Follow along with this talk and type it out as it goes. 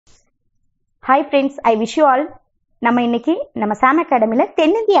Hi friends, I wish you all. நம்ம இன்னைக்கு நம்ம சாம் அகாடமில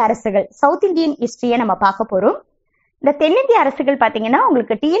தென்னிந்திய அரசுகள் சவுத் இந்தியன் ஹிஸ்டரியை நம்ம பார்க்க போறோம். இந்த தென்னிந்திய அரசுகள் பாத்தீங்கன்னா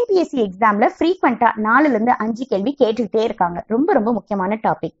உங்களுக்கு டிஎன்பிஎஸ்சி எக்ஸாம்ல ஃப்ரீக்வெண்டா 4ல இருந்து 5 கேள்வி கேட்டுக்கிட்டே இருக்காங்க. ரொம்ப ரொம்ப முக்கியமான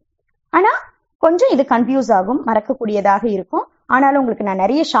டாபிக். ஆனா கொஞ்சம் இது கன்ஃபியூஸ் ஆகும், மறக்கக்கூடியதாக இருக்கும். ஆனாலும் உங்களுக்கு நான்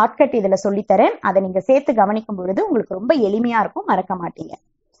நிறைய ஷார்ட்கட் இதுல சொல்லித்தரேன். அதை நீங்க சேர்த்து கவனிக்கும் பொழுது உங்களுக்கு ரொம்ப எளிமையா இருக்கும், மறக்க மாட்டீங்க.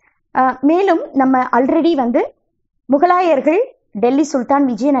 மேலும் நம்ம ஆல்ரெடி முகலாயர்கள், டெல்லி சுல்தான்,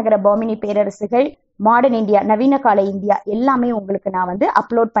 விஜயநகர பாமினி பேரரசுகள், மாடர்ன் இந்தியா, நவீன கால இந்தியா எல்லாமே உங்களுக்கு நான்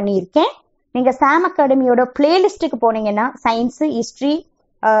அப்லோட் பண்ணியிருக்கேன். நீங்க சாம் அகாடமியோட பிளேலிஸ்டுக்கு போனீங்கன்னா சயின்ஸ், ஹிஸ்டரி,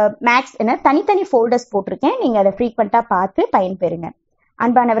 மேக்ஸ் என தனித்தனி ஃபோல்டர்ஸ் போட்டிருக்கேன். நீங்க அதை ஃப்ரீக்வெண்டா பார்த்து பயன்பெறுங்க.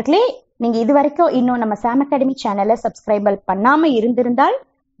 அன்பானவர்களே, நீங்க இது வரைக்கும் இன்னும் நம்ம சாம் அகாடமி சேனலை சப்ஸ்கிரைப் பண்ணாம இருந்திருந்தால்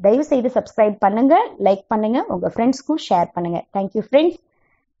தயவு செய்து சப்ஸ்கிரைப் பண்ணுங்க, லைக் பண்ணுங்க, உங்க ஃப்ரெண்ட்ஸ்க்கும் ஷேர் பண்ணுங்க. Thank you friends.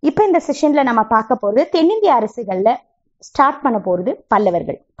 இப்ப இந்த செஷன்ல நம்ம பார்க்க போறது தென்னிந்திய அரசுகள்ல ஸ்டார்ட் பண்ண போறது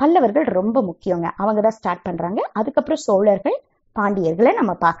பல்லவர்கள். பல்லவர்கள் ரொம்ப முக்கியங்க, அவங்க தான் ஸ்டார்ட் பண்றாங்க. அதுக்கப்புறம் சோழர்கள், பாண்டியர்களை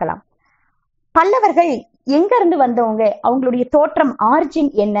நம்ம பார்க்கலாம். பல்லவர்கள் எங்க இருந்து வந்தவங்க, அவங்களுடைய தோற்றம்,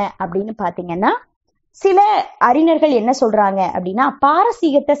 ஆரிஜின் என்ன அப்படின்னு பாத்தீங்கன்னா, சில அறிஞர்கள் என்ன சொல்றாங்க அப்படின்னா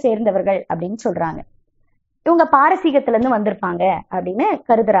பாரசீகத்தை சேர்ந்தவர்கள் அப்படின்னு சொல்றாங்க. இவங்க பாரசீகத்துல இருந்து வந்திருப்பாங்க அப்படின்னு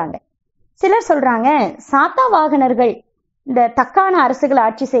கருதுறாங்க. சிலர் சொல்றாங்க சாத்தாவாகனர்கள், இந்த தக்கான அரசுகள்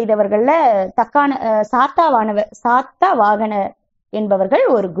ஆட்சி செய்தவர்கள்ல சாத்தாவாகன என்பவர்கள்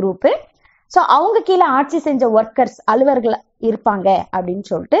ஒரு குரூப். ஸோ அவங்க கீழே ஆட்சி செஞ்ச ஒர்க்கர்ஸ், அலுவலர்கள் இருப்பாங்க அப்படின்னு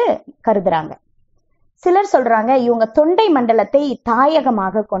சொல்லிட்டு கருதுறாங்க. சிலர் சொல்றாங்க இவங்க தொண்டை மண்டலத்தை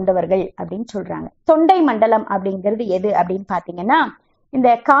தாயகமாக கொண்டவர்கள் அப்படின்னு சொல்றாங்க. தொண்டை மண்டலம் அப்படிங்கிறது எது அப்படின்னு பாத்தீங்கன்னா, இந்த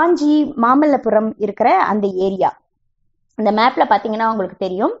காஞ்சி, மாமல்லபுரம் இருக்கிற அந்த ஏரியா. இந்த மேப்ல பாத்தீங்கன்னா உங்களுக்கு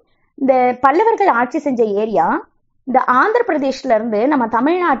தெரியும், இந்த பல்லவர்கள் ஆட்சி செஞ்ச ஏரியா இந்த ஆந்திர பிரதேஷ்ல இருந்து நம்ம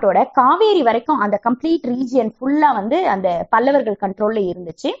தமிழ்நாட்டோட காவேரி வரைக்கும் அந்த கம்ப்ளீட் ரீஜியன் ஃபுல்லா அந்த பல்லவர்கள் கண்ட்ரோல்ல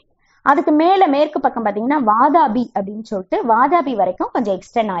இருந்துச்சு. அதுக்கு மேல மேற்கு பக்கம் பாத்தீங்கன்னா வாதாபி அப்படின்னு சொல்லிட்டு வாதாபி வரைக்கும் கொஞ்சம்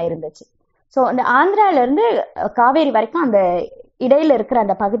எக்ஸ்டெண்ட் ஆயிருந்துச்சு. ஸோ அந்த ஆந்திரால இருந்து காவேரி வரைக்கும் அந்த இடையில இருக்கிற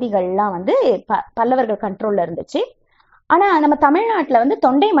அந்த பகுதிகள்லாம் பல்லவர்கள் கண்ட்ரோல்ல இருந்துச்சு. ஆனா நம்ம தமிழ்நாட்டுல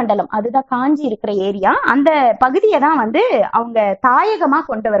தொண்டை மண்டலம், அதுதான் காஞ்சி இருக்கிற ஏரியா, அந்த பகுதியை தான் அவங்க தாயகமா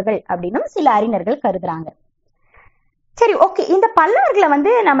கொண்டவர்கள் அப்படின்னு சில அறிஞர்கள் கருதுறாங்க. சரி, ஓகே. இந்த பல்லவர்களை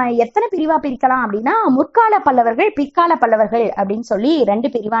நம்ம எத்தனை பிரிவா பிரிக்கலாம் அப்படின்னா, முற்கால பல்லவர்கள், பிற்கால பல்லவர்கள் அப்படின்னு சொல்லி 2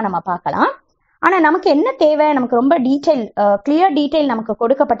 பிரிவா நம்ம பார்க்கலாம். ஆனா நமக்கு என்ன தேவை, நமக்கு ரொம்ப கிளியர் டீடைல் நமக்கு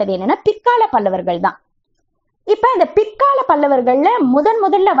கொடுக்கப்பட்டது என்னன்னா பிற்கால பல்லவர்கள் தான். இப்ப இந்த பிற்கால பல்லவர்கள்ல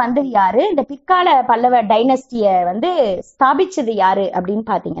முதல்ல வந்தது யாரு, இந்த பிற்கால பல்லவ டைனஸ்டிய ஸ்தாபிச்சது யாரு அப்படின்னு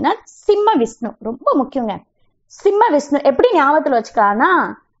பாத்தீங்கன்னா சிம்ம விஷ்ணு. ரொம்ப முக்கியங்க. சிம்ம விஷ்ணு எப்படி ஞாபகத்துல வச்சுக்கலாம்னா,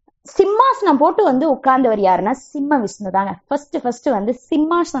 சிம்மாசனம் போட்டு உட்கார்ந்தவர் யாருன்னா சிம்ம விஷ்ணு தாங்க. ஃபர்ஸ்ட்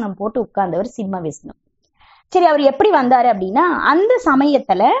சிம்மாசனம் போட்டு உட்கார்ந்தவர் சிம்ம விஷ்ணு. சரி, அவர் எப்படி வந்தாரு அப்படின்னா, அந்த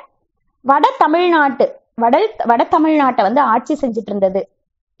சமயத்துல வட தமிழ்நாட்டை ஆட்சி செஞ்சுட்டு இருந்தது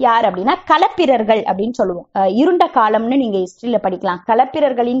யார் அப்படின்னா களப்பிரர்கள் அப்படின்னு சொல்லுவோம். இருண்ட காலம்னு நீங்க ஹிஸ்டரியில படிக்கலாம்.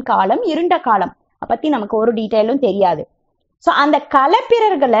 களப்பிரர்களின் காலம், இருண்ட காலம் பத்தி நமக்கு ஒரு டீட்டெயிலும் தெரியாது. சோ அந்த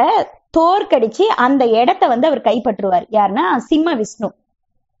களப்பிரர்களை தோற்கடிச்சு அந்த இடத்தை அவர் கைப்பற்றுவார். யாருன்னா சிம்ம விஷ்ணு.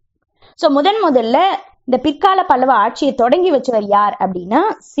 சோ முதல்ல இந்த பிற்கால பல்லவ ஆட்சியை தொடங்கி வச்சவர் யார் அப்படின்னா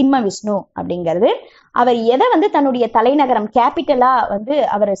சிம்ம விஷ்ணு அப்படிங்கிறது. அவர் எதை தன்னுடைய தலைநகரம், கேபிட்டலா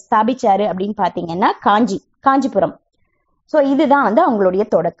அவர் ஸ்தாபிச்சாரு அப்படின்னு பாத்தீங்கன்னா காஞ்சிபுரம். சோ இதுதான் அவங்களுடைய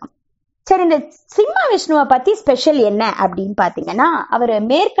தொடக்கம். சரி, இந்த சிம்ம விஷ்ணுவை பத்தி ஸ்பெஷல் என்ன அப்படின்னு பாத்தீங்கன்னா, அவர்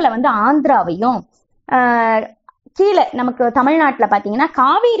மேற்குல ஆந்திராவையும் கீழே நமக்கு தமிழ்நாட்டுல பாத்தீங்கன்னா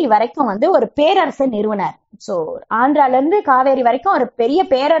காவேரி வரைக்கும் ஒரு பேரரசை நிறுவனார். சோ ஆந்திரால இருந்து காவேரி வரைக்கும் ஒரு பெரிய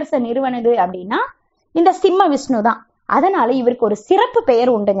பேரரசை நிறுவனது அப்படின்னா இந்த சிம்ம விஷ்ணு தான். அதனால இவருக்கு ஒரு சிறப்பு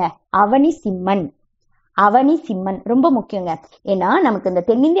பெயர் உண்டுங்க, அவனி சிம்மன். அவனி சிம்மன் ரொம்ப முக்கியங்க. ஏன்னா நமக்கு இந்த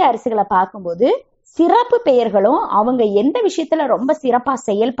தென்னிந்திய அரசுகளை பார்க்கும்போது சிறப்பு பெயர்களும் அவங்க எந்த விஷயத்துல ரொம்ப சிறப்பா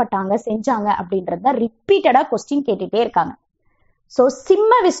செயல்பட்டாங்க, செஞ்சாங்க அப்படின்றத ரிப்பீட்டடா கொஸ்டின் கேட்டுட்டே இருக்காங்க. சோ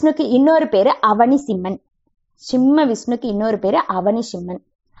சிம்ம விஷ்ணுக்கு இன்னொரு பேரு அவனி சிம்மன். சிம்ம விஷ்ணுக்கு இன்னொரு பேரு அவனி சிம்மன்.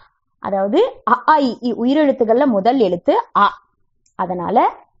 அதாவது உயிரெழுத்துக்கள்ல முதல் எழுத்து ஆ, அதனால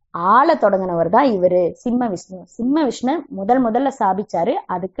ஆள தொடங்கினவர் தான் இவரு சிம்ம விஷ்ணு. சிம்ம விஷ்ணு முதல்ல ஸ்தாபிச்சாரு,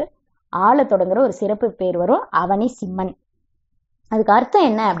 அதுக்கு ஆள தொடங்குற ஒரு சிறப்பு பேர் வரும், அவனி சிம்மன். அதுக்கு அர்த்தம்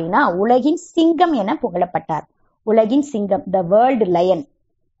என்ன அப்படின்னா உலகின் சிங்கம் என புகழப்பட்டார். உலகின் சிங்கம், த வேர்ல்டு லயன்.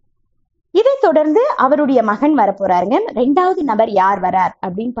 இதை தொடர்ந்து அவருடைய மகன் வரப்போறாருங்க. 2வது நபர் யார் வரார்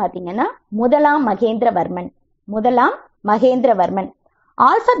அப்படின்னு பாத்தீங்கன்னா முதலாம் மகேந்திரவர்மன்.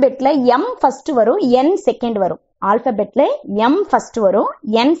 ஆல்பபெட்ல எம் ஃபர்ஸ்ட் வரும், என் செகண்ட் வரும். ஆல்பபெட்ல எம் ஃபர்ஸ்ட் வரும்,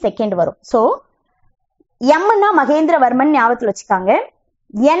 என் செகண்ட் வரும். சோ எம்னா மகேந்திரவர்மன் ஞாபகத்துல வச்சுக்காங்க.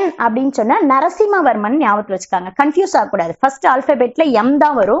 என் அப்படின்னு சொன்னா நரசிம்மவர்மன் ஞாபகத்துல வச்சுக்காங்க, கன்ஃபியூஸ் ஆகக்கூடாது. ஃபர்ஸ்ட் ஆல்பபெட்ல எம்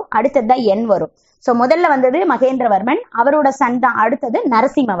தான் வரும், அடுத்ததுதான் என் வரும். சோ முதல்ல வந்தது மகேந்திரவர்மன், அவரோட சன் தான். அடுத்தது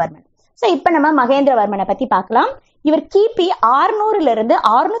நரசிம்மவர்மன். சோ இப்ப நம்ம மகேந்திரவர்மனை பத்தி பார்க்கலாம். இவர் கிபி 600 இருந்து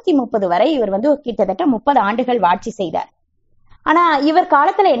 630 வரை இவர் வந்து கிட்டத்தட்ட 30 ஆண்டுகள் ஆட்சி செய்தார். ஆனா இவர்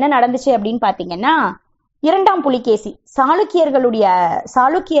காலத்துல என்ன நடந்துச்சு அப்படின்னு பாத்தீங்கன்னா, இரண்டாம் புலிகேசி,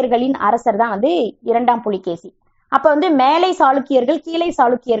 சாளுக்கியர்களின் அரசர் தான் வந்து இரண்டாம் புலிகேசி. அப்ப வந்து மேலை சாளுக்கியர்கள், கீழை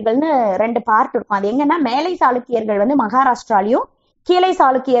சாளுக்கியர்கள்னு 2 பார்ட் இருக்கும். அது எங்கன்னா, மேலை சாளுக்கியர்கள் வந்து மகாராஷ்டிராலையும், கீழை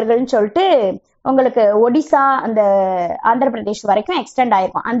சாளுக்கியர்கள்னு சொல்லிட்டு உங்களுக்கு ஒடிசா, அந்த ஆந்திர பிரதேஷ் வரைக்கும் எக்ஸ்டெண்ட்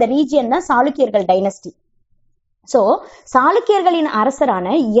ஆயிருக்கும். அந்த ரீஜியன் தான் சாளுக்கியர்கள் டைனஸ்டி. சோ சாளுக்கியர்களின்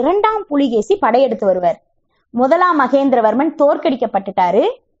அரசரான இரண்டாம் புலிகேசி படையெடுத்து வருவார். முதலாம் மகேந்திரவர்மன் தோற்கடிக்கப்பட்டுட்டாரு,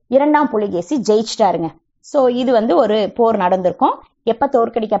 இரண்டாம் புலிகேசி ஜெயிச்சிட்டாருங்க. சோ இது வந்து ஒரு போர் நடந்திருக்கும். எப்ப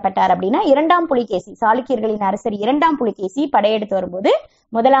தோற்கடிக்கப்பட்டார் அப்படின்னா, இரண்டாம் புலிகேசி, சாளுக்கியர்களின் அரசர் இரண்டாம் புலிகேசி படையெடுத்து வரும்போது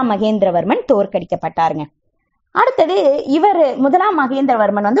முதலாம் மகேந்திரவர்மன் தோற்கடிக்கப்பட்டாருங்க. அடுத்தது இவர் முதலாம்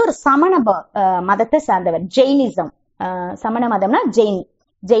மகேந்திரவர்மன் வந்து ஒரு சமண மதத்தை சார்ந்தவர், ஜெயினிசம். சமண மதம்னா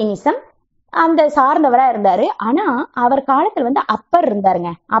ஜெயினிசம் அந்த சார்ந்தவரா இருந்தாரு. ஆனா அவர் காலத்துல வந்து அப்பர்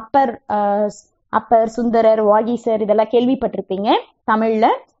இருந்தாருங்க. அப்பர், சுந்தரர், வாகீசர் இதெல்லாம் கேள்விப்பட்டிருப்பீங்க தமிழ்ல.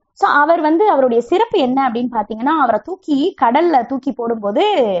 சோ அவர் வந்து அவருடைய சிறப்பு என்ன அப்படின்னு பாத்தீங்கன்னா, அவரை கடல்ல தூக்கி போடும்போது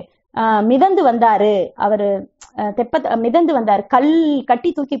மிதந்து வந்தாரு. அவரு மிதந்து வந்தாரு, கல் கட்டி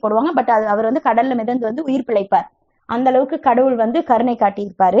தூக்கி போடுவாங்க, பட் அவர் வந்து கடல்ல மிதந்து வந்து உயிர் பிழைப்பார். அந்த அளவுக்கு கடவுள் வந்து கருணை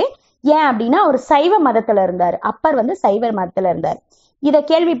காட்டியிருப்பாரு. ஏன் அப்படின்னா, ஒரு சைவ மதத்துல இருந்தாரு. அப்பர் வந்து சைவ மதத்துல இருந்தார். இதை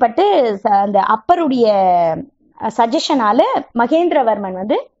கேள்விப்பட்டு அந்த அப்பருடைய சஜஷனால மகேந்திரவர்மன்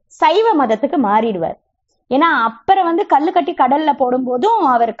வந்து சைவ மதத்துக்கு மாறிடுவார். ஏன்னா அப்பரை வந்து கல்லு கட்டி கடல்ல போடும் போதும்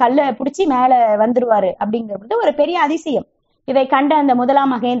அவர் கல்லை பிடிச்சி மேல வந்துருவாரு அப்படிங்கிறது ஒரு பெரிய அதிசயம். இதை கண்ட அந்த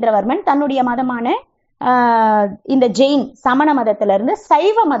முதலாம் மகேந்திரவர்மன் தன்னுடைய மதமான இந்த ஜெயின் சமண மதத்துல இருந்து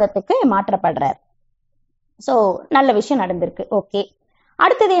சைவ மதத்துக்கு மாற்றப்படுறார். சோ நல்ல விஷயம் நடந்திருக்கு. ஓகே,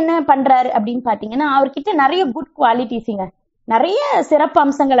 அடுத்தது என்ன பண்றாரு அப்படின்னு பாத்தீங்கன்னா, அவர்கிட்ட நிறைய குட் குவாலிட்டிஸுங்க, நிறைய சிறப்பு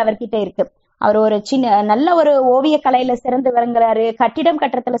அம்சங்கள் அவர்கிட்ட இருக்கு. அவர் ஒரு நல்ல ஒரு ஓவிய கலையில சிறந்து விளங்குறாரு, கட்டிடம்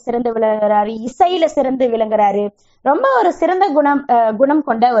கட்டுறதுல சிறந்து விளங்குறாரு, இசையில சிறந்து விளங்குறாரு. ரொம்ப ஒரு சிறந்த குணம்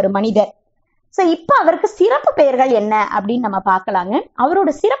கொண்ட ஒரு மனிதர். சோ இப்ப அவருக்கு சிறப்பு பெயர்கள் என்ன அப்படின்னு நம்ம பார்க்கலாங்க. அவரோட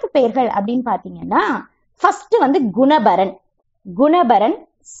சிறப்பு பெயர்கள் அப்படின்னு பாத்தீங்கன்னா, ஃபர்ஸ்ட் வந்து குணபரன்,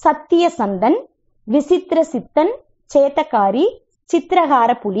 சத்தியசந்தன், விசித்திர சித்தன், சேத்தகாரி,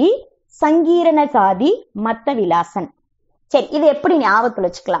 சித்திரகார புலி, சங்கீரணசாதி, மத்த விலாசன். சரி, இது எப்படி ஞாபகத்துல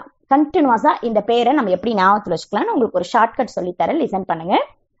வச்சுக்கலாம்? கண்டினியூஸா இந்த பேரை நம்ம எப்படி ஞாபகத்துல வச்சுக்கலாம்னு உங்களுக்கு ஒரு ஷார்ட்கட் சொல்லித்தரேன், லிசன் பண்ணுங்க.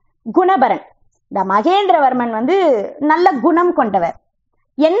 குணபரன், இந்த மகேந்திரவர்மன் வந்து நல்ல குணம் கொண்டவர்.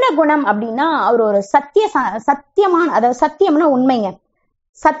 என்ன குணம் அப்படின்னா, அவர் ஒரு சத்தியமான, அதாவது சத்தியம்னா உண்மைங்க,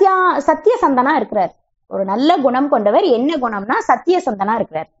 சத்தியசந்தனா இருக்கிறார். ஒரு நல்ல குணம் கொண்டவர். என்ன குணம்னா சத்தியசந்தனா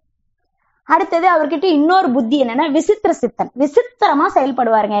இருக்கிறார். அடுத்தது அவர்கிட்ட இன்னொரு புத்தி என்னன்னா விசித்திர சித்தன், விசித்திரமா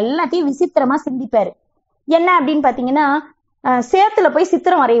செயல்படுவாருங்க, எல்லாத்தையும் விசித்திரமா சிந்திப்பாரு. என்ன அப்படின்னு பாத்தீங்கன்னா, சேத்துல போய்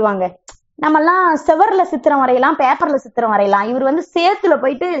சித்திரம் வரைவாங்க. நம்ம எல்லாம் செவர்ல சித்திரம் வரையலாம், பேப்பர்ல சித்திரம் வரையலாம், இவர் வந்து சேத்துல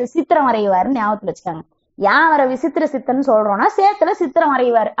போயிட்டு சித்திரம் வரைவாருன்னு ஞாபகத்துல வச்சுக்காங்க. ஏன் அவரை விசித்திர சித்தன் சொல்றோம்னா, சேத்துல சித்திரம்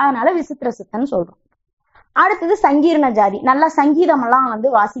வரைவாரு, அதனால விசித்திர சித்தன் சொல்றோம். அடுத்தது சங்கீர்ண ஜாதி, நல்லா சங்கீதம் எல்லாம் வந்து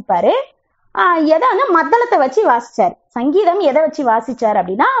வாசிப்பாரு. எதை வந்து மத்தளத்தை வச்சு வாசிச்சாரு. சங்கீதம் எதை வச்சு வாசிச்சார்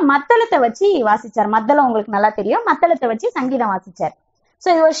அப்படின்னா, மத்தளத்தை வச்சு வாசிச்சார். மத்தளம் உங்களுக்கு நல்லா தெரியும், மத்தளத்தை வச்சு சங்கீதம் வாசிச்சார். சோ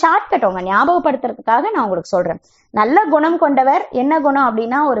இது ஒரு ஷார்ட்கட் உங்க ஞாபகப்படுத்துறதுக்காக நான் உங்களுக்கு சொல்றேன். நல்ல குணம் கொண்டவர். என்ன குணம்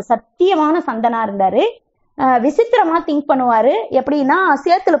அப்படின்னா, ஒரு சத்தியமான சந்தனா இருந்தாரு. விசித்திரமா திங்க் பண்ணுவாரு. எப்படின்னா,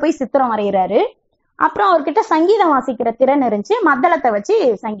 சேத்துல போய் சித்திரம் வரைகிறாரு. அப்புறம் அவர்கிட்ட சங்கீதம் வாசிக்கிற திறன் இருந்துச்சு, மத்தளத்தை வச்சு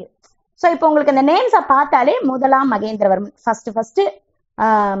சங்கீதம். சோ இப்போ உங்களுக்கு இந்த நேம்ஸை பார்த்தாலே முதலாம் மகேந்திரவர்மன், ஃபர்ஸ்ட்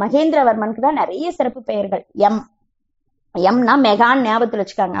மகேந்திரவர்மனுக்கு தான் நிறைய சிறப்பு பெயர்கள். எம்னா மெகான்னு ஞாபகத்துல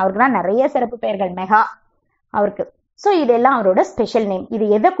வச்சுக்காங்க. அவருக்கு தான் நிறைய சிறப்பு பெயர்கள், மெகா அவருக்கு. சோ இதெல்லாம் அவரோட ஸ்பெஷல் நேம். இது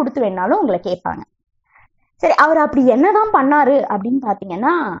எதை கொடுத்து வேணாலும் உங்களை கேட்பாங்க. சரி, அவர் அப்படி என்னதான் பண்ணாரு அப்படின்னு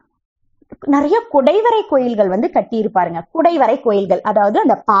பாத்தீங்கன்னா, நிறைய குடைவரை கோயில்கள் வந்து கட்டி இருப்பாருங்க. குடைவரை கோயில்கள், அதாவது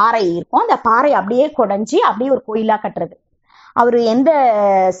அந்த பாறை இருக்கும், அந்த பாறை அப்படியே குடைஞ்சி அப்படியே ஒரு கோயிலா கட்டுறது. அவரு எந்த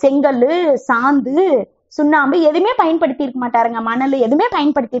செங்கல், சாந்து, சுண்ணாம்பு எதுவுமே பயன்படுத்தி இருக்க மாட்டாருங்க. மணல் எதுவுமே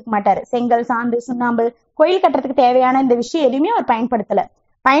பயன்படுத்தி இருக்க மாட்டாரு. செங்கல், சாந்து, சுண்ணாம்பு, கோயில் கட்டுறதுக்கு தேவையான இந்த விஷயம் எதுவுமே அவர்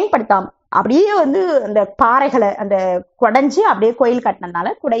பயன்படுத்தாம அப்படியே வந்து அந்த பாறைகளை அந்த குடைஞ்சு அப்படியே கோயில் கட்டினதுனால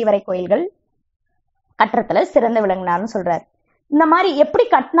குடைவரை கோயில்கள் கட்டுறதுல சிறந்த விளங்கினார்னு சொல்றாரு. இந்த மாதிரி எப்படி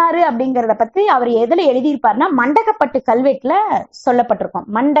கட்டினாரு அப்படிங்கிறத பத்தி அவர் எதுல எழுதியிருப்பாருன்னா, மண்டகப்பட்டு கல்வெட்டுல சொல்லப்பட்டிருக்கும்.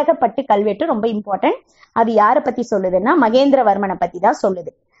 மண்டகப்பட்டு கல்வெட்டு ரொம்ப இம்பார்ட்டன்ட். அது யாரை பத்தி சொல்லுதுன்னா, மகேந்திரவர்மனை பத்தி தான்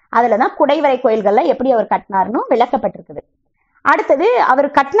சொல்லுது. அதுலதான் குடைவரை கோயில்கள்ல எப்படி அவர் கட்டினாருன்னு விளக்கப்பட்டிருக்குது. அடுத்தது அவர்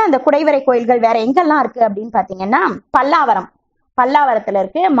கட்டின அந்த குடைவரை கோயில்கள் வேற எங்கெல்லாம் இருக்கு அப்படின்னு பாத்தீங்கன்னா, பல்லாவரத்துல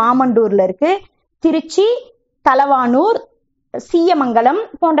இருக்கு, மாமண்டூர்ல இருக்கு, திருச்சி, தலவானூர், சீயமங்கலம்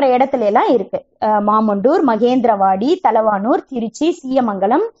போன்ற இடத்துல எல்லாம் இருக்கு. மாமண்டூர், மகேந்திரவாடி, தலவானூர், திருச்சி,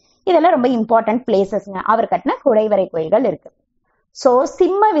 சீயமங்கலம் இதெல்லாம் ரொம்ப இம்பார்ட்டன்ட் பிளேசஸ்ங்க. அவர் கட்டின குடைவரை கோயில்கள் இருக்கு. சோ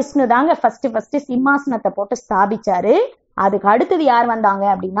சிம்ம விஷ்ணு தாங்க ஃபர்ஸ்ட் சிம்மாசனத்தை போட்டு ஸ்தாபிச்சாரு. அதுக்கு அடுத்தது யார் வந்தாங்க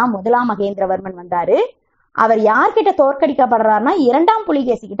அப்படின்னா முதலாம் மகேந்திரவர்மன் வந்தாரு. அவர் யார்கிட்ட தோற்கடிக்கப்படுறாருன்னா இரண்டாம்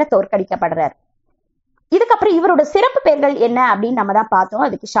புலிகேசி கிட்ட தோற்கடிக்கப்படுறாரு. இதுக்கப்புறம் இவரோட சிறப்பு பெயர்கள் என்ன அப்படின்னு நம்ம தான் பார்த்தோம்.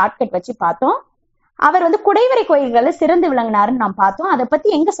 அதுக்கு ஷார்ட்கட் வச்சு பார்த்தோம். அவர் குடைவரை கோயில்களை சிறந்து விளங்கினாருன்னு நாம் பார்த்தோம். அதை பத்தி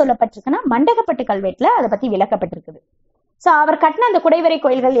எங்க சொல்லப்பட்டிருக்குன்னா மண்டகப்பட்டு கல்வெட்டுல அதை பத்தி விளக்கப்பட்டிருக்குது. சோ அவர் கட்டின அந்த குடைவரை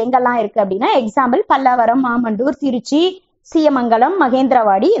கோயில்கள் எங்கெல்லாம் இருக்கு அப்படின்னா எக்ஸாம்பிள் பல்லாவரம், மாமண்டூர், திருச்சி, சீயமங்கலம்,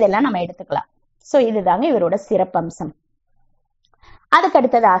 மகேந்திரவாடி இதெல்லாம் நம்ம எடுத்துக்கலாம். சோ இதுதாங்க இவரோட சிறப்பம்சம். அதுக்கு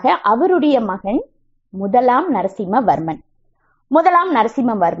அடுத்ததாக அவருடைய மகன் முதலாம் நரசிம்மவர்மன். முதலாம்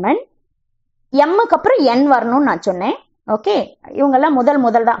நரசிம்மவர்மன் எம்முக்கு அப்புறம் என் வரணும்னு நான் சொன்னேன். ஓகே, இவங்கெல்லாம்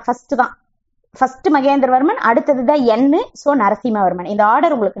முதல் தான், ஃபர்ஸ்ட் மகேந்திரவர்மன், அடுத்ததுதான் என்னு. சோ நரசிம்மவர்மன், இந்த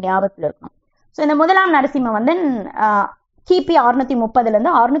ஆர்டர் உங்களுக்கு ஞாபகத்துல இருக்கணும். சோ இந்த முதலாம் நரசிம்ம கிபி 630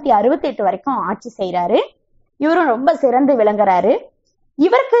 இருந்து 668 வரைக்கும் ஆட்சி செய்யறாரு. இவரும் ரொம்ப சிறந்து விளங்குறாரு.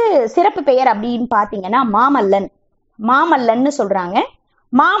 இவருக்கு சிறப்பு பெயர் அப்படின்னு பாத்தீங்கன்னா மாமல்லன்னு சொல்றாங்க.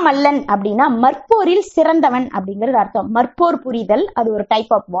 மாமல்லன் அப்படின்னா மற்போரில் சிறந்தவன் அப்படிங்கிறது அர்த்தம். மற்போர் புரிதல், அது ஒரு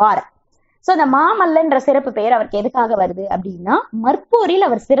டைப் ஆஃப் வார். சோ அந்த மாமல்லன்ற சிறப்பு பெயர் அவருக்கு எதுக்காக வருது அப்படின்னா மற்போரில்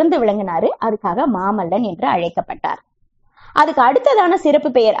அவர் சிறந்து விளங்கினாரு, அதுக்காக மாமல்லன் என்று அழைக்கப்பட்டார். அதுக்கு அடுத்ததான சிறப்பு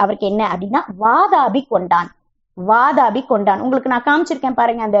பெயர் அவருக்கு என்ன அப்படின்னா வாதாபி கொண்டான். உங்களுக்கு நான் காமிச்சிருக்கேன்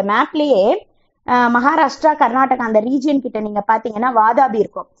பாருங்க, அந்த மேப்லயே மகாராஷ்டிரா, கர்நாடகா அந்த ரீஜியன் கிட்ட நீங்க பாத்தீங்கன்னா வாதாபி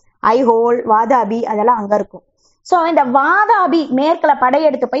இருக்கும். ஐஹோல், வாதாபி அதெல்லாம் அங்க இருக்கும். சோ இந்த வாதாபி மேற்குல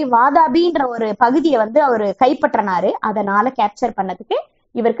படையெடுத்து போய் வாதாபின்ற ஒரு பகுதியை அவரு கைப்பற்றினாரு. அதனால கேப்சர் பண்ணதுக்கு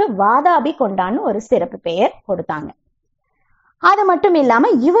இவருக்கு வாதாபி கொண்டான்னு ஒரு சிறப்பு பெயர் கொடுத்தாங்க. அது மட்டும்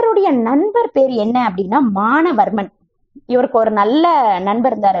இல்லாம இவருடைய நண்பர் பேர் என்ன அப்படின்னா மானவர்மன். இவருக்கு ஒரு நல்ல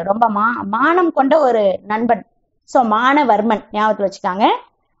நண்பர் இருந்தாரு, ரொம்ப மானம் கொண்ட ஒரு நண்பன். சோ மானவர்மன் ஞாபகத்துல வச்சுக்காங்க.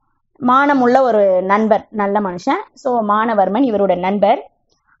 மானம் உள்ள ஒரு நண்பர், நல்ல மனுஷன். சோ மானவர்மன் இவரோட நண்பர்.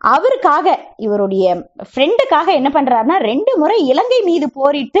 அவருக்காக, இவருடைய ஃப்ரெண்டுக்காக என்ன பண்றாருன்னா 2 முறை இலங்கை மீது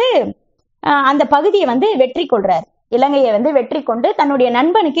போரிட்டு அந்த பகுதியை வெற்றி கொள்றாரு. இலங்கையை வெற்றி கொண்டு தன்னுடைய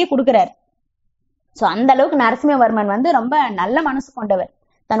நண்பனுக்கே கொடுக்கிறார். சோ அந்த அளவுக்கு நரசிம்மவர்மன் ரொம்ப நல்ல மனசு கொண்டவர்.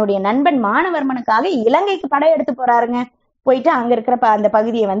 தன்னுடைய நண்பன் மானவர்மனுக்காக இலங்கைக்கு படையெடுத்து போறாருங்க. போயிட்டு அங்க இருக்கிற அந்த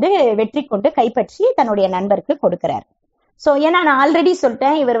பகுதியை வெற்றி கொண்டு கைப்பற்றி தன்னுடைய நண்பருக்கு கொடுக்கிறார். சோ ஏன்னா நான் ஆல்ரெடி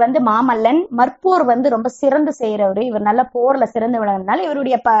சொல்லிட்டேன், இவர் மாமல்லன், மற்போர் ரொம்ப சிறந்து செய்யறவரு. இவர் நல்ல போர்ல சிறந்து விளங்கினால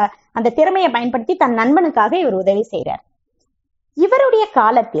இவருடைய அந்த திறமையை பயன்படுத்தி தன் நண்பனுக்காக இவர் உதவி செய்யறார். இவருடைய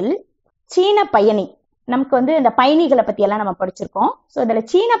காலத்தில் சீன பயணி, நமக்கு இந்த பயணிகளை பத்தி எல்லாம் நம்ம படிச்சிருக்கோம். சோ இதுல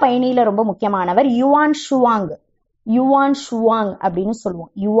சீன பயணியில ரொம்ப முக்கியமானவர் யுவான் ஷுவாங் அப்படின்னு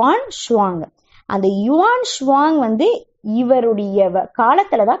சொல்லுவோம். Yuan Shuang. அந்த யுவான் ஷுவாங் இவருடைய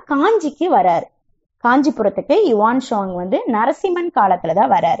காலத்துலதான் காஞ்சிக்கு வராரு. காஞ்சிபுரத்துக்கு யுவான் ஷுவாங் நரசிம்மன்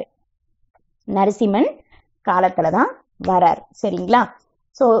காலத்துலதான் வராரு. சரிங்களா?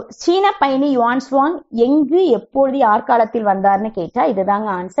 சோ சீன பயணி யுவான் ஷுவாங் எங்கு எப்பொழுது யார் காலத்தில் வந்தார்னு கேட்டா இதுதாங்க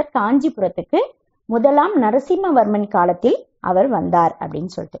ஆன்சர். காஞ்சிபுரத்துக்கு முதலாம் நரசிம்மவர்மன் காலத்தில் அவர் வந்தார்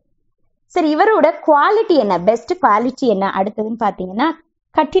அப்படின்னு சொல்லிட்டு. சரி, இவரோட குவாலிட்டி என்ன, பெஸ்ட் குவாலிட்டி என்ன அடுத்ததுன்னு பாத்தீங்கன்னா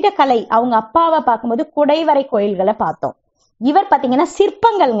கட்டிடக்கலை. அவங்க அப்பாவை பார்க்கும்போது குடைவரை கோயில்களை பார்த்தோம். இவர் பாத்தீங்கன்னா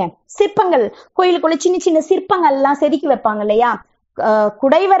சிற்பங்கள் கோயிலுக்குள்ள சின்ன சின்ன சிற்பங்கள் எல்லாம் செதுக்கி வைப்பாங்க இல்லையா.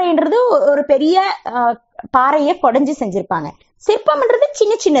 குடைவரைன்றது ஒரு பெரிய பாறையை கொடைஞ்சு செஞ்சிருப்பாங்க. சிற்பம்ன்றது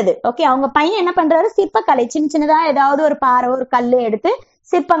சின்னது. ஓகே, அவங்க பையன் என்ன பண்றாரு, சிற்பக்கலை சின்னதா ஏதாவது ஒரு பாறை, ஒரு கல்லு எடுத்து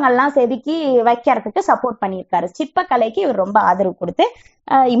சிற்பங்கள்லாம் செதுக்கி வைக்கிறதுக்கு சப்போர்ட் பண்ணியிருக்காரு. சிற்பக்கலைக்கு இவர் ரொம்ப ஆதரவு கொடுத்து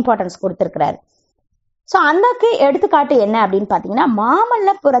இம்பார்ட்டன்ஸ் கொடுத்திருக்கிறாரு. சோ அந்தக்கு எடுத்துக்காட்டு என்ன அப்படின்னு பாத்தீங்கன்னா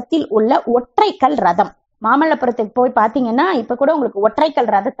மாமல்லபுரத்தில் உள்ள ஒற்றைக்கல் ரதம். மாமல்லபுரத்துக்கு போய் பாத்தீங்கன்னா இப்ப கூட உங்களுக்கு ஒற்றைக்கல்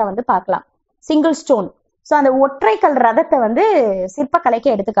ரதத்தை பார்க்கலாம், சிங்கிள் ஸ்டோன். சோ அந்த ஒற்றைக்கல் ரதத்தை சிற்பக்கலைக்கு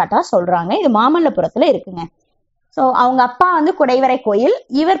எடுத்துக்காட்டா சொல்றாங்க. இது மாமல்லபுரத்துல இருக்குங்க. சோ அவங்க அப்பா குடைவரை கோயில்,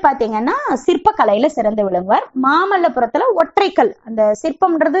 இவர் பாத்தீங்கன்னா சிற்பக்கலையில சிறந்து விளங்குவார். மாமல்லபுரத்துல ஒற்றைக்கல், அந்த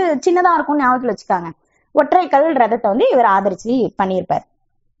சிற்பம்ன்றது சின்னதா இருக்கும்னு ஞாபகத்துல வச்சுக்காங்க. ஒற்றைக்கல் ரதத்தை இவர் ஆதரிச்சு பண்ணியிருப்பார்.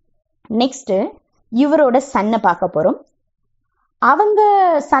 நெக்ஸ்ட் இவரோட சன்னை பார்க்க போறோம். அவங்க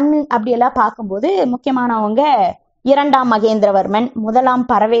சன் அப்படியெல்லாம் பார்க்கும்போது முக்கியமானவங்க இரண்டாம் மகேந்திரவர்மன், முதலாம்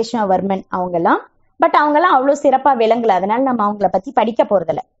பரவேஸ்வரவர்மன் அவங்கெல்லாம். பட் அவங்கெல்லாம் அவ்வளவு சிறப்பா விளங்கல, அதனால நம்ம அவங்கள பத்தி படிக்க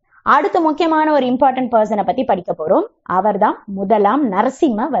போறதில்ல. அடுத்த முக்கியமான ஒரு இம்பார்ட்டன்ட் பர்சனை பத்தி படிக்க போறோம். அவர் தான் முதலாம்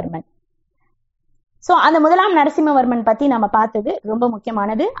நரசிம்மவர்மன். சோ அந்த முதலாம் நரசிம்மவர்மன் பத்தி நம்ம பார்த்தது ரொம்ப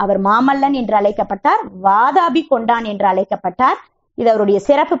முக்கியமானது. அவர் மாமல்லன் என்று அழைக்கப்பட்டார், வாதாபி கொண்டான் என்று அழைக்கப்பட்டார். இது அவருடைய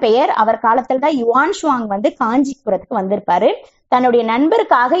சிறப்பு பெயர். அவர் காலத்துல தான் யுவான் ஷுவாங் காஞ்சிபுரத்துக்கு வந்திருப்பாரு. தன்னுடைய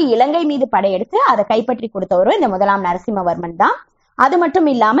நண்பருக்காக இலங்கை மீது படையெடுத்து அதை கைப்பற்றி கொடுத்தவரும் இந்த முதலாம் நரசிம்மவர்மன் தான். அது மட்டும்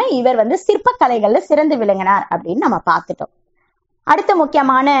இல்லாம இவர் வந்து சிற்பக்கலைகள்ல சிறந்து விளங்கினார் அப்படின்னு நம்ம பார்த்துட்டோம். அடுத்த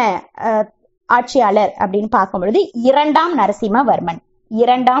முக்கியமான ஆட்சியாளர் அப்படின்னு பார்க்கும் பொழுது இரண்டாம் நரசிம்மவர்மன்.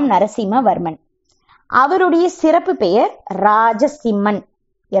 இரண்டாம் நரசிம்மவர்மன் அவருடைய சிறப்பு பெயர் ராஜசிம்மன்.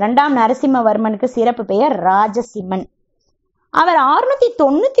 இரண்டாம் நரசிம்மவர்மனுக்கு சிறப்பு பெயர் ராஜசிம்மன். அவர்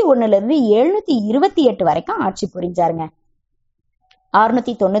 691 இருந்து 728 வரைக்கும் ஆட்சி புரிஞ்சாருங்க.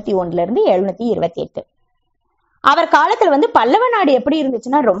 691 இருந்து 728. அவர் காலத்துல வந்து பல்லவ நாடு எப்படி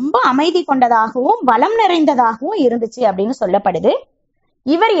இருந்துச்சுன்னா ரொம்ப அமைதி கொண்டதாகவும் வளம் நிறைந்ததாகவும் இருந்துச்சு அப்படின்னு சொல்லப்படுது.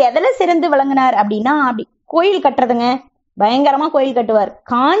 இவர் எதுல சிறந்து விளங்கினார் அப்படின்னா, அப்படி கோயில் கட்டுறதுங்க, பயங்கரமா கோயில் கட்டுவார்.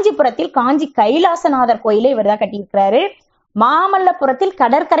 காஞ்சிபுரத்தில் காஞ்சி கைலாசநாதர் கோயிலை இவர் தான் கட்டியிருக்கிறாரு. மாமல்லபுரத்தில்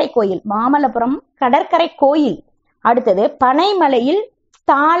கடற்கரை கோயில், மாமல்லபுரம் கடற்கரை கோயில். அடுத்தது பனைமலையில்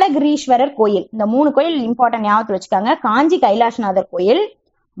தாளகிரீஸ்வரர் கோயில். இந்த 3 கோயில் இம்பார்ட்டன்ட் ஞாபகத்தில் வச்சுக்காங்க. காஞ்சி கைலாசநாதர் கோயில்,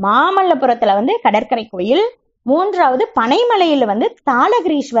 மாமல்லபுரத்துல வந்து கடற்கரை கோயில், 3வது பனைமலையில வந்து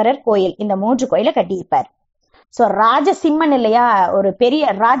தாளகிரீஸ்வரர் கோயில். இந்த 3 கோயிலை கட்டியிருப்பார். சோ ராஜசிம்மன் இல்லையா, ஒரு பெரிய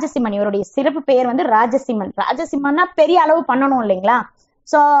ராஜசிம்மன். இவருடைய சிறப்பு பெயர் வந்து ராஜசிம்மன். ராஜசிம்மன்னா பெரிய அளவு பண்ணணும் இல்லைங்களா.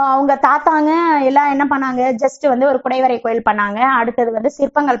 சோ அவங்க தாத்தாங்க எல்லாம் என்ன பண்ணாங்க, ஜஸ்ட் வந்து ஒரு குடைவரை கோயில் பண்ணாங்க. அடுத்தது வந்து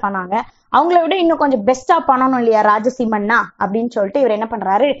சிற்பங்கள் பண்ணாங்க. அவங்கள விட இன்னும் கொஞ்சம் பெஸ்டா பண்ணணும் இல்லையா ராஜசிம்மன்னா அப்படின்னு சொல்லிட்டு இவர் என்ன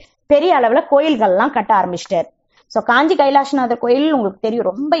பண்றாரு, பெரிய அளவுல கோயில்கள்லாம் கட்ட ஆரம்பிச்சிட்டாரு. சோ காஞ்சி கைலாசநாதர் கோயில் உங்களுக்கு தெரியும்,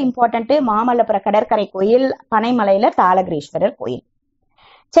 ரொம்ப இம்பார்ட்டன்ட். மாமல்லபுர கடற்கரை கோயில், பனைமலையில தாளகிரீஸ்வரர் கோயில்.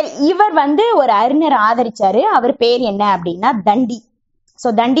 சரி, இவர் வந்து ஒரு அறிஞர் ஆதரிச்சாரு. அவர் பேர் என்ன அப்படின்னா தண்டி. சோ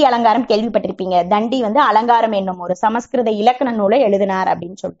தண்டி அலங்காரம் கேள்விப்பட்டிருப்பீங்க. தண்டி வந்து அலங்காரம் என்னும் ஒரு சமஸ்கிருத இலக்கண நூலை எழுதினார்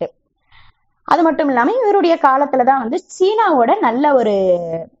அப்படின்னு சொல்லிட்டு. அது மட்டும் இல்லாம இவருடைய காலத்துலதான் வந்து சீனாவோட நல்ல ஒரு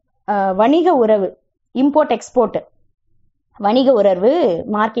வணிக உறவு, இம்போர்ட் எக்ஸ்போர்ட் வணிக உறவு,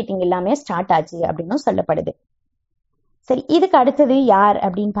 மார்க்கெட்டிங் எல்லாமே ஸ்டார்ட் ஆச்சு அப்படின்னு சொல்லப்படுது. சரி, இதுக்கு அடுத்தது யார்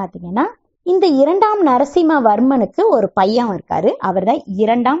அப்படின்னு பாத்தீங்கன்னா, இந்த இரண்டாம் நரசிம்மவர்மனுக்கு ஒரு பையன் இருக்காரு. அவர் தான்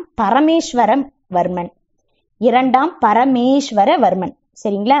இரண்டாம் பரமேஸ்வரவர்மன். இரண்டாம் பரமேஸ்வரவர்மன்,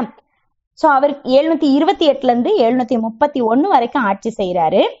 சரிங்களா. சோ அவர் 728 இருந்து 731 வரைக்கும் ஆட்சி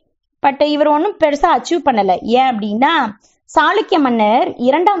செய்யறாரு. பட் இவர் ஒன்னும் பெருசா அச்சீவ் பண்ணல. ஏன் அப்படின்னா, சாளுக்கிய மன்னர்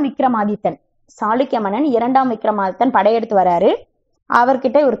இரண்டாம் விக்ரமாதித்தன், சாளுக்கிய மன்னன் இரண்டாம் விக்ரமாதித்தன் படையெடுத்து வராரு.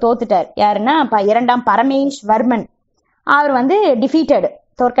 அவர்கிட்ட இவர் தோத்துட்டார். யாருன்னா இரண்டாம் பரமேஸ்வர்மன். அவர் வந்து டிஃபீட்டட்,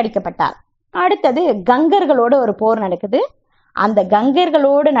 தோற்கடிக்கப்பட்டார். அடுத்தது கங்கர்களோட ஒரு போர் நடக்குது. அந்த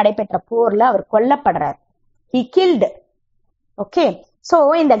கங்கர்களோடு நடைபெற்ற போர்ல அவர் கொல்லப்படுறார். he killed. ஓகே, சோ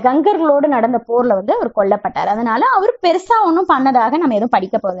இந்த கங்கர்களோடு நடந்த போர்ல வந்து அவர் கொல்லப்பட்டார். அதனால அவர் பெருசா ஒன்றும் பண்ணதாக நம்ம எதுவும்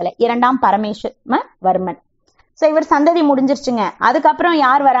படிக்க போவதில்லை. இரண்டாம் பரமேஸ்வரவர்மன். சோ இவர் சந்ததி முடிஞ்சிருச்சுங்க. அதுக்கப்புறம்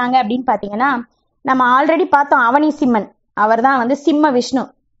யார் வராங்க அப்படின்னு பாத்தீங்கன்னா, நம்ம ஆல்ரெடி பார்த்தோம் அவனி சிம்மன். அவர் தான் வந்து சிம்ம விஷ்ணு.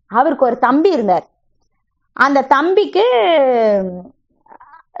 அவருக்கு ஒரு தம்பி இருந்தார். அந்த தம்பிக்கு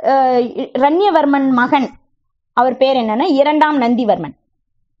ரண்யவர்மன் மகன், அவர் பேர் என்னன்னா இரண்டாம் நந்திவர்மன்.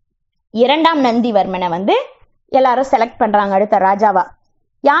 இரண்டாம் நந்திவர்மனை வந்து எல்லாரும் செலக்ட் பண்றாங்க அடுத்த ராஜாவா.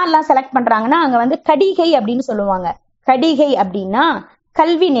 யாரெல்லாம் செலக்ட் பண்றாங்கன்னா, அங்க வந்து கடிகை அப்படின்னு சொல்லுவாங்க. கடிகை அப்படின்னா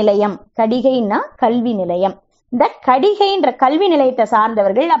கல்வி நிலையம். கடிகைன்னா கல்வி நிலையம். இந்த கடிகைன்ற கல்வி நிலையத்தை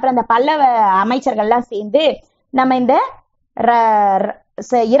சார்ந்தவர்கள், அப்புறம் இந்த பல்லவ அமைச்சர்கள்லாம் சேர்ந்து நம்ம இந்த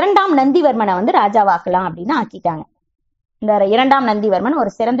இரண்டாம் நந்திவர்மனை வந்து ராஜாவாக்கலாம் அப்படின்னு ஆக்கிட்டாங்க. இந்த இரண்டாம் நந்திவர்மன் ஒரு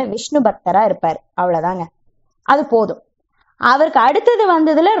சிறந்த விஷ்ணு பக்தரா இருப்பார். அவ்வளவுதாங்க, அது போதும். அவருக்கு அடுத்தது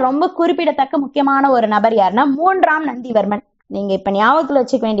வந்ததுல ரொம்ப குறிப்பிடத்தக்க முக்கியமான ஒரு நபர் யாருன்னா மூன்றாம் நந்திவர்மன். நீங்க இப்ப ஞாபகத்துல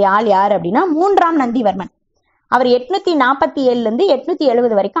வச்சுக்க வேண்டிய ஆள் யார் அப்படின்னா மூன்றாம் நந்திவர்மன். அவர் 847 இருந்து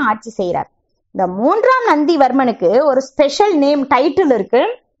 870 வரைக்கும் ஆட்சி செய்யறார். இந்த மூன்றாம் நந்திவர்மனுக்கு ஒரு ஸ்பெஷல் நேம், டைட்டில் இருக்கு.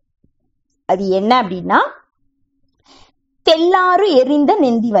 அது என்ன அப்படின்னா தெல்லாறு எரிந்த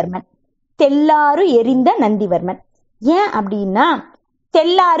நந்திவர்மன். தெல்லாறு எரிந்த நந்திவர்மன். ஏன் அப்படின்னா,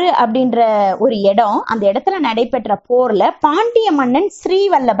 தெல்லாறு அப்படின்ற ஒரு இடம், அந்த இடத்துல நடைபெற்ற போர்ல பாண்டிய மன்னன்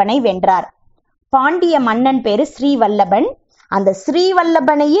ஸ்ரீவல்லபனை வென்றார். பாண்டிய மன்னன் பேரு ஸ்ரீவல்லபன். அந்த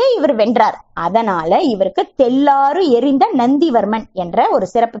ஸ்ரீவல்லபனையே இவர் வென்றார். அதனால இவருக்கு தெல்லாறு எரிந்த நந்திவர்மன் என்ற ஒரு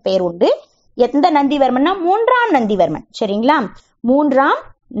சிறப்பு பெயர் உண்டு. எந்த நந்திவர்மன்னா மூன்றாம் நந்திவர்மன், சரிங்களா. மூன்றாம்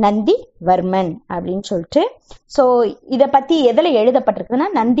நந்திவர்மன் அப்படின்னு சொல்லிட்டு. சோ இத பத்தி எதுல எழுதப்பட்டிருக்குன்னா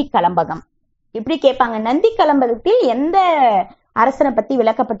நந்தி கலம்பகம். இப்படி கேட்பாங்க, நந்தி கலம்பகத்தில் எந்த அரசனை பத்தி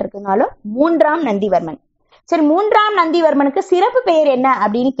விளக்கப்பட்டிருக்குனாலும் மூன்றாம் நந்திவர்மன். சரி, மூன்றாம் நந்திவர்மனுக்கு சிறப்பு பெயர் என்ன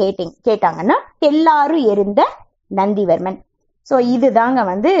அப்படின்னு கேட்டாங்கன்னா தெல்லாறு எரிந்த நந்திவர்மன். சோ இதுதாங்க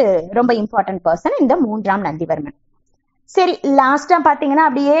வந்து ரொம்ப இம்பார்ட்டன்ட் பர்சன், இந்த மூன்றாம் நந்திவர்மன். சரி, லாஸ்டா பாத்தீங்கன்னா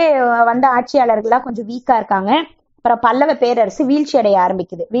அப்படியே வந்த ஆட்சியாளர்கள்லாம் கொஞ்சம் வீக்கா இருக்காங்க. அப்புறம் பல்லவ பேரரசு வீழ்ச்சி அடைய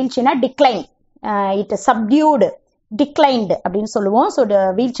ஆரம்பிக்குது. வீழ்ச்சினா டிக்ளைன், இட் சப்டியூடு, டிக்ளைன்டு அப்படின்னு சொல்லுவோம். ஸோ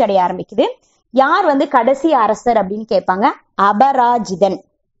வீழ்ச்சி அடைய ஆரம்பிக்குது. யார் வந்து கடைசி அரசர் அப்படின்னு கேட்பாங்க? அபராஜிதன்.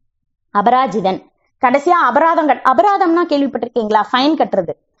 அபராஜிதன் கடைசியா அபராதம்னா கேள்விப்பட்டிருக்கீங்களா? ஃபைன்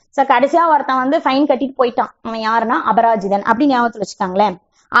கட்டுறது. சோ கடைசியா ஒருத்தன் வந்து ஃபைன் கட்டிட்டு போயிட்டான், அவன் யாருன்னா அபராஜிதன் அப்படின்னு ஞாபகத்துல வச்சுக்காங்களேன்.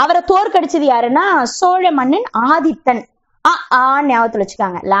 அவரை தோற்கடிச்சது யாருன்னா சோழ மன்னன் ஆதித்தன். ஞாபகத்துல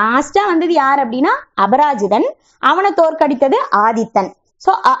வச்சுக்காங்க. லாஸ்டா வந்தது யார் அப்படின்னா அபராஜிதன், அவனை தோற்கடித்தது ஆதித்தன்.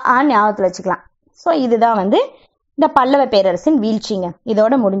 சோ ஞாபகத்துல வச்சுக்கலாம். சோ இதுதான் வந்து இந்த பல்லவ பேரரசின் வீழ்ச்சிங்க.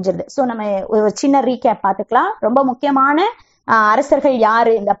 இதோட முடிஞ்சிருது. சோ நம்ம ஒரு சின்ன ரீகேப் பார்த்துக்கலாம். ரொம்ப முக்கியமான அரசர்கள்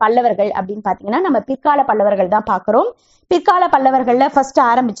யாரு இந்த பல்லவர்கள் அப்படின்னு பாத்தீங்கன்னா நம்ம பிற்கால பல்லவர்கள் தான் பாக்குறோம். பிற்கால பல்லவர்கள்ல ஃபர்ஸ்ட்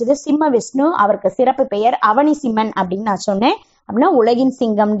ஆரம்பிச்சது சிம்ம விஷ்ணு. அவருக்கு சிறப்பு பெயர் அவனி சிம்மன் அப்படின்னு நான் சொன்னேன். அப்படின்னா உலகின்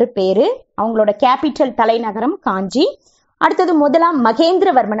சிங்கம்னு பேரு. அவங்களோட கேபிட்டல் தலைநகரம் காஞ்சி. அடுத்தது முதலாம்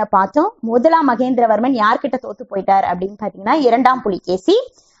மகேந்திரவர்மனை பார்த்தோம். முதலாம் மகேந்திரவர்மன் யார்கிட்ட தோத்து போயிட்டார் அப்படின்னு பாத்தீங்கன்னா இரண்டாம் புலிகேசி.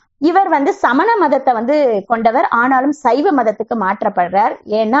 இவர் வந்து சமண மதத்தை வந்து கொண்டவர், ஆனாலும் சைவ மதத்துக்கு மாற்றப்படுறார்.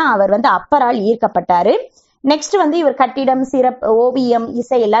 ஏன்னா அவர் வந்து அப்பரால் ஈர்க்கப்பட்டாரு. நெக்ஸ்ட் வந்து இவர் கட்டிடம், சிறப்பு, ஓவியம்,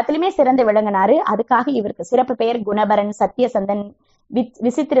 இசை எல்லாத்திலுமே சிறந்து விளங்கினாரு. அதுக்காக இவருக்கு சிறப்பு பெயர் குணபரன், சத்தியசந்தன்,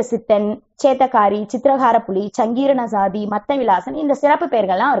 விசித்திர சித்தன், சேத்தகாரி, சித்திரகார புலி, சங்கீரண சாதி, மத்த விலாசன், இந்த சிறப்பு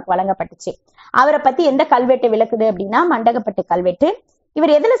பெயர்கள்லாம் அவருக்கு வழங்கப்பட்டுச்சு. அவரை பத்தி எந்த கல்வெட்டு விளக்குது அப்படின்னா மண்டகப்பட்டு கல்வெட்டு.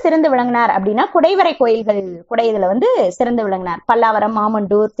 இவர் எதுல சிறந்து விளங்கினார் அப்படின்னா குடைவரை கோயில்கள் குடையதுல வந்து சிறந்து விளங்கினார். பல்லாவரம்,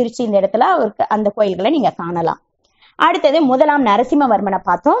 மாமண்டூர், திருச்சி, இந்த இடத்துல அவருக்கு அந்த கோயில்களை நீங்க காணலாம். அடுத்தது முதலாம் நரசிம்மவர்மனை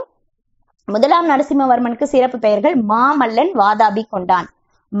பார்த்தோம். முதலாம் நரசிம்மவர்மனுக்கு சிறப்பு பெயர்கள் மாமல்லன், வாதாபி கொண்டான்.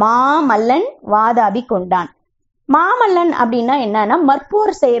 மாமல்லன், வாதாபி கொண்டான். மாமல்லன் அப்படின்னா என்னன்னா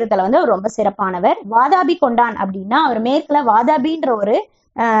மற்போர் செய்யறதுல வந்து அவர் ரொம்ப சிறப்பானவர். வாதாபி கொண்டான் அப்படின்னா அவர் மேற்குல வாதாபின்ற ஒரு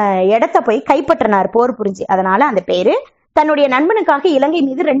இடத்த போய் கைப்பற்றினார் போர் புரிஞ்சு, அதனால அந்த பேரு. தன்னுடைய நண்பனுக்காக இலங்கை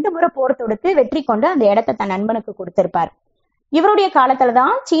மீது 2 முறை போர் தொடுத்து வெற்றி கொண்டு அந்த இடத்தை தன் நண்பனுக்கு கொடுத்திருப்பார். இவருடைய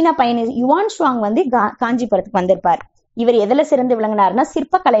காலத்துலதான் சீன பயணி யுவான் ஷுவாங் வந்து காஞ்சிபுரத்துக்கு வந்திருப்பார். இவர் எதுல சிறந்து விளங்கினார்னா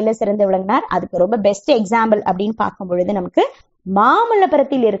சிற்பக்கலையில சிறந்து விளங்கினார். அதுக்கு ரொம்ப பெஸ்ட் எக்ஸாம்பிள் அப்படின்னு பார்க்கும் பொழுது நமக்கு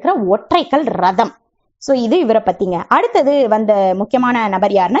மாமல்லபுரத்தில் இருக்கிற ஒற்றைக்கல் ரதம். சோ இது இவரை பத்திங்க. அடுத்தது வந்த முக்கியமான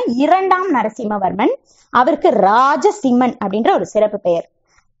நபர் யாருன்னா இரண்டாம் நரசிம்மவர்மன். அவருக்கு ராஜசிம்மன் அப்படின்ற ஒரு சிறப்பு பெயர்.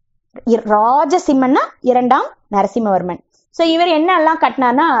 ராஜசிம்மன்னா இரண்டாம் நரசிம்மவர்மன். சோ இவர் என்ன எல்லாம்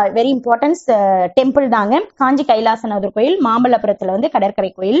கட்டினார்னா வெரி இம்பார்ட்டன்ஸ் டெம்பிள் தாங்க. காஞ்சி கைலாசநாதர் கோயில், மாமல்லபுரத்துல வந்து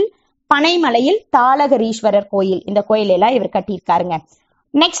கடற்கரை கோயில், பனைமலையில் தாளகரீஸ்வரர் கோயில், இந்த கோயில் எல்லாம் இவர் கட்டியிருக்காருங்க.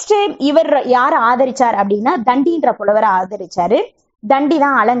 நெக்ஸ்ட் இவர் யார ஆதரிச்சார் அப்படின்னா தண்டின்ற புலவரை ஆதரிச்சாரு. தண்டி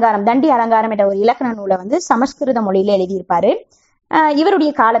தான் அலங்காரம். தண்டி அலங்காரம் என்ற ஒரு இலக்கண நூலை வந்து சமஸ்கிருத மொழியில எழுதியிருப்பாரு.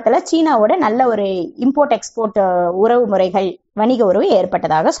 இவருடைய காலத்துல சீனாவோட நல்ல ஒரு இம்போர்ட் எக்ஸ்போர்ட் உறவு முறைகள், வணிக உறவு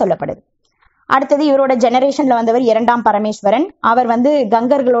ஏற்பட்டதாக சொல்லப்படுது. அடுத்தது இவரோட ஜெனரேஷன்ல வந்தவர் இரண்டாம் பரமேஸ்வரன். அவர் வந்து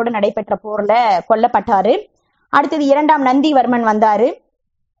கங்கர்களோடு நடைபெற்ற போர்ல கொல்லப்பட்டாரு. அடுத்தது இரண்டாம் நந்திவர்மன் வந்தாரு.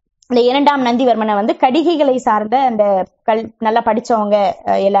 இந்த இரண்டாம் நந்திவர்மனை வந்து கடிகைகளை சார்ந்த அந்த நல்லா படிச்சவங்க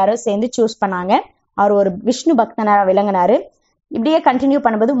எல்லாரும் சேர்ந்து சூஸ் பண்ணாங்க. அவர் ஒரு விஷ்ணு பக்தனாக விளங்கினாரு. இப்படியே கண்டினியூ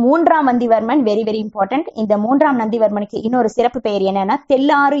பண்ணும்போது மூன்றாம் நந்திவர்மன் வெரி வெரி இம்பார்ட்டன்ட். இந்த மூன்றாம் நந்திவர்மனுக்கு இன்னொரு சிறப்பு பெயர் என்னன்னா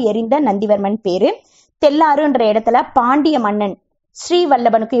தெல்லாறு எரிந்த நந்திவர்மன் பேரு. தெல்லாறுன்ற இடத்துல பாண்டிய மன்னன்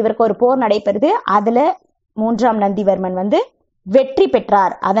ஸ்ரீவல்லபனுக்கு இவருக்கு ஒரு போர் நடைபெறுது. அதுல மூன்றாம் நந்திவர்மன் வந்து வெற்றி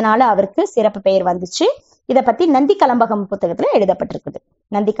பெற்றார். அதனால அவருக்கு சிறப்பு பெயர் வந்துச்சு. இத பத்தி நந்தி கலம்பகம் புத்தகத்துல எழுதப்பட்டிருக்குது.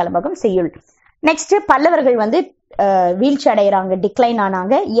 நந்தி கலம்பகம் செய்யுள். நெக்ஸ்ட் பல்லவர்கள் வந்து வீழ்ச்சி அடைகிறாங்க, டிக்ளைன்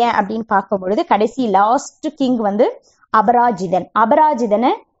ஆனாங்க. ஏன் அப்படின்னு பார்க்கும் பொழுது கடைசி லாஸ்ட் கிங் வந்து அபராஜிதன்.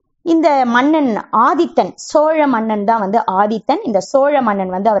 அபராஜிதனை இந்த மன்னன் ஆதித்தன், சோழ மன்னன் தான் வந்து ஆதித்தன். இந்த சோழ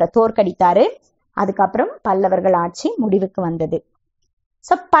மன்னன் வந்து அவரை தோற்கடித்தாரு. அதுக்கப்புறம் பல்லவர்கள் ஆட்சி முடிவுக்கு வந்தது.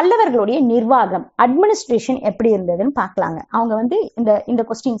 சோ பல்லவர்களுடைய நிர்வாகம், அட்மினிஸ்ட்ரேஷன் எப்படி இருந்ததுன்னு பாக்கலாங்க. அவங்க வந்து இந்த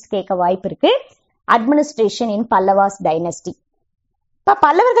கொஸ்டின்ஸ் கேட்க வாய்ப்பு இருக்கு. அட்மினிஸ்ட்ரேஷன் இன் பல்லவாஸ் டைனஸ்டி. இப்ப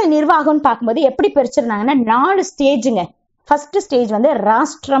பல்லவர்கள் நிர்வாகம்னு பார்க்கும்போது எப்படி பிரிச்சிருந்தாங்கன்னா 4 ஸ்டேஜுங்க. ஃபர்ஸ்ட் ஸ்டேஜ் வந்து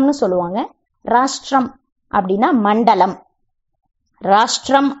ராஷ்டிரம்னு சொல்லுவாங்க. ராஷ்டிரம் அப்படின்னா மண்டலம்.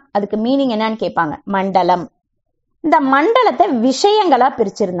 ராஷ்டிரம் அதுக்கு மீனிங் என்னன்னு கேட்பாங்க. மண்டலம். இந்த மண்டலத்தை விஷயங்களா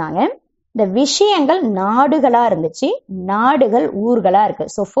பிரிச்சிருந்தாங்க. இந்த விஷயங்கள் நாடுகளா இருந்துச்சு, நாடுகள் ஊர்களா இருக்கு.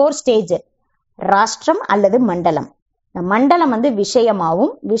 So 4 stage. ராஷ்டிரம் அல்லது மண்டலம். இந்த மண்டலம் வந்து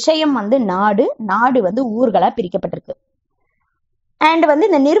விஷயமாவும், விஷயம் வந்து நாடு, நாடு வந்து ஊர்களா பிரிக்கப்பட்டிருக்கு. அண்ட் வந்து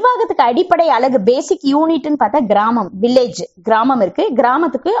இந்த நிர்வாகத்துக்கு அடிப்படை அழகு பேசிக் யூனிட்னு பார்த்தா கிராமம், வில்லேஜ், கிராமம் இருக்கு.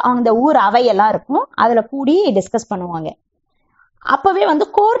 கிராமத்துக்கு அந்த ஊர் அவையெல்லாம் இருக்கும், அதுல கூடி டிஸ்கஸ் பண்ணுவாங்க. அப்பவே வந்து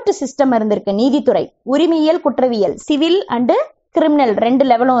கோர்ட் சிஸ்டம் இருந்திருக்கு, நீதித்துறை, உரிமையியல், குற்றவியல், சிவில் அண்டு கிரிமினல் 2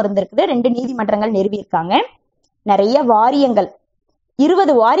 லெவலும் இருந்திருக்குது. 2 நீதிமன்றங்கள் நிறுவியிருக்காங்க. நிறைய வாரியங்கள்,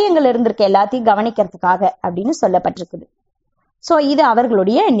 20 வாரியங்கள் இருந்திருக்கு எல்லாத்தையும் கவனிக்கிறதுக்காக அப்படின்னு சொல்லப்பட்டிருக்குது. சோ இது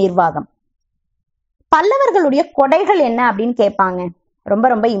அவர்களுடைய நிர்வாகம். பல்லவர்களுடைய கொடைகள் என்ன அப்படின்னு கேட்பாங்க. ரொம்ப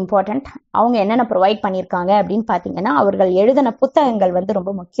ரொம்ப இம்பார்ட்டன்ட். அவங்க என்னென்ன ப்ரொவைட் பண்ணியிருக்காங்க அப்படின்னு பாத்தீங்கன்னா அவர்கள் எழுதின புத்தகங்கள் வந்து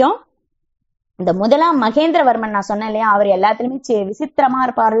ரொம்ப முக்கியம். இந்த முதலாம் மகேந்திரவர்மன் நான் சொன்னேன் இல்லையா, அவர் எல்லாத்துலயுமே விசித்திரமா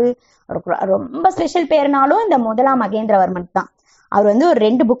இருப்பாரு. ரொம்ப ஸ்பெஷல் பேருனாலும் இந்த முதலாம் மகேந்திரவர்மன் தான். அவர் வந்து ஒரு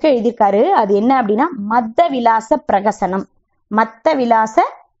 2 புக்கு எழுதியிருக்காரு. அது என்ன அப்படின்னா மத்த விலாச பிரகசனம், மத்த விலாச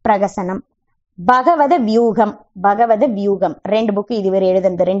பிரகசனம், பகவத வியூகம், பகவத வியூகம் 2 புக்கு இதுவரை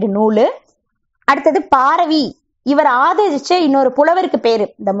எழுதுனது, 2 நூலு. அடுத்தது பாரவி, இவர் ஆதரிச்ச இன்னொரு புலவருக்கு பேரு,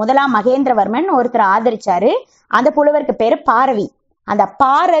 இந்த முதலாம் மகேந்திரவர்மன் ஒருத்தர் ஆதரிச்சாரு, அந்த புலவருக்கு பேரு பாரவி. அந்த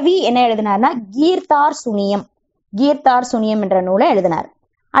பாரவி என்ன எழுதினார்னா கீர்த்தார் சுனியம், கீர்த்தார் சுனியம் என்ற நூலை எழுதினார்.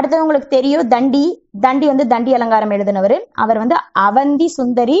 அடுத்தது உங்களுக்கு தெரியும் தண்டி, தண்டி வந்து தண்டி அலங்காரம் எழுதினவர். அவர் வந்து அவந்தி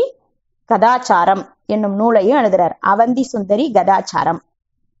சுந்தரி கதாச்சாரம் என்னும் நூலையும் எழுதுறார், அவந்தி சுந்தரி கதாச்சாரம்.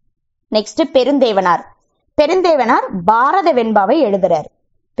 நெக்ஸ்ட் பெருந்தேவனார், பெருந்தேவனார் பாரத வெண்பாவை எழுதுறார்,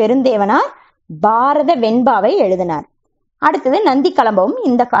 பெருந்தேவனார் பாரத வெண்பாவை எழுதினார். அடுத்தது நந்தி கலம்பவும்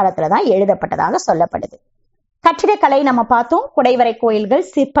இந்த காலத்துலதான் எழுதப்பட்டதாக சொல்லப்படுது. கட்டிடக்கலை நம்ம பார்த்தோம், குடைவரை கோயில்கள்,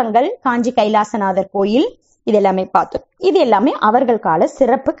 சிற்பங்கள், காஞ்சி கைலாசநாதர் கோயில், இது எல்லாமே பார்த்தோம். இது எல்லாமே அவர்கள் கால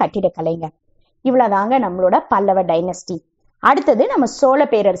சிறப்பு கட்டிடக்கலைங்க. இவ்வளவுதாங்க நம்மளோட பல்லவ டைனஸ்டி. அடுத்தது நம்ம சோழ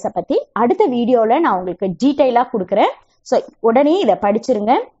பேரரசை பத்தி அடுத்த வீடியோல நான் உங்களுக்கு டீட்டெயிலா கொடுக்குறேன். ஸோ உடனே இதை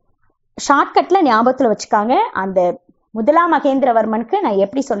படிச்சிருங்க, ஷார்ட்கட்ல ஞாபகத்துல வச்சுக்காங்க. அந்த முதலாம் மகேந்திரவர்மனுக்கு நான்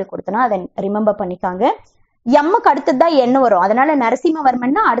எப்படி சொல்லி கொடுத்தனோ அதை ரிமெம்பர் பண்ணிக்காங்க. எம்முக்கு அடுத்ததுதான் என்ன வரும், அதனால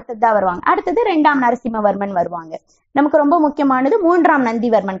நரசிம்மவர்மன்னா அடுத்ததுதான் வருவாங்க. அடுத்தது 2ஆம் நரசிம்மவர்மன் வருவாங்க. நமக்கு ரொம்ப முக்கியமானது 3ஆம்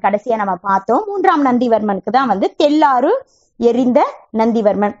நந்திவர்மன், கடைசியா நம்ம பார்த்தோம். 3ஆம் நந்திவர்மனுக்கு தான் வந்து தெல்லாறு எரிந்த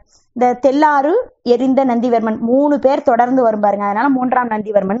நந்திவர்மன். இந்த தெல்லாறு எரிந்த நந்திவர்மன் 3 பேர் தொடர்ந்து வரும் பாருங்க, அதனால 3ஆம்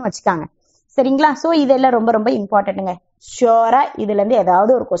நந்திவர்மன் வச்சுக்காங்க. சரிங்களா? சோ இதெல்லாம் ரொம்ப ரொம்ப இம்பார்ட்டன்ட்டுங்க. ஷியோரா இதுல இருந்து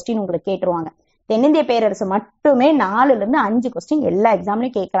ஏதாவது ஒரு கொஸ்டின் உங்களுக்கு கேட்டுருவாங்க. தென்னிந்திய பேரரசு மட்டுமே 4ல இருந்து 5 கொஸ்டின் எல்லா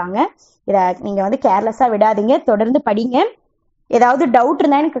எக்ஸாம்லயும் கேட்கறாங்க. இதை நீங்க வந்து கேர்லெஸ்ஸா விடாதீங்க, தொடர்ந்து படிங்க. ஏதாவது டவுட்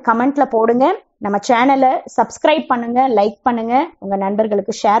இருந்தா எனக்கு கமெண்ட்ல போடுங்க. நம்ம சேனலை சப்ஸ்கிரைப் பண்ணுங்க, லைக் பண்ணுங்க, உங்க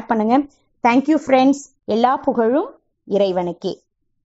நண்பர்களுக்கு ஷேர் பண்ணுங்க. Thank you friends. எல்லா புகழும் இறைவனுக்கே.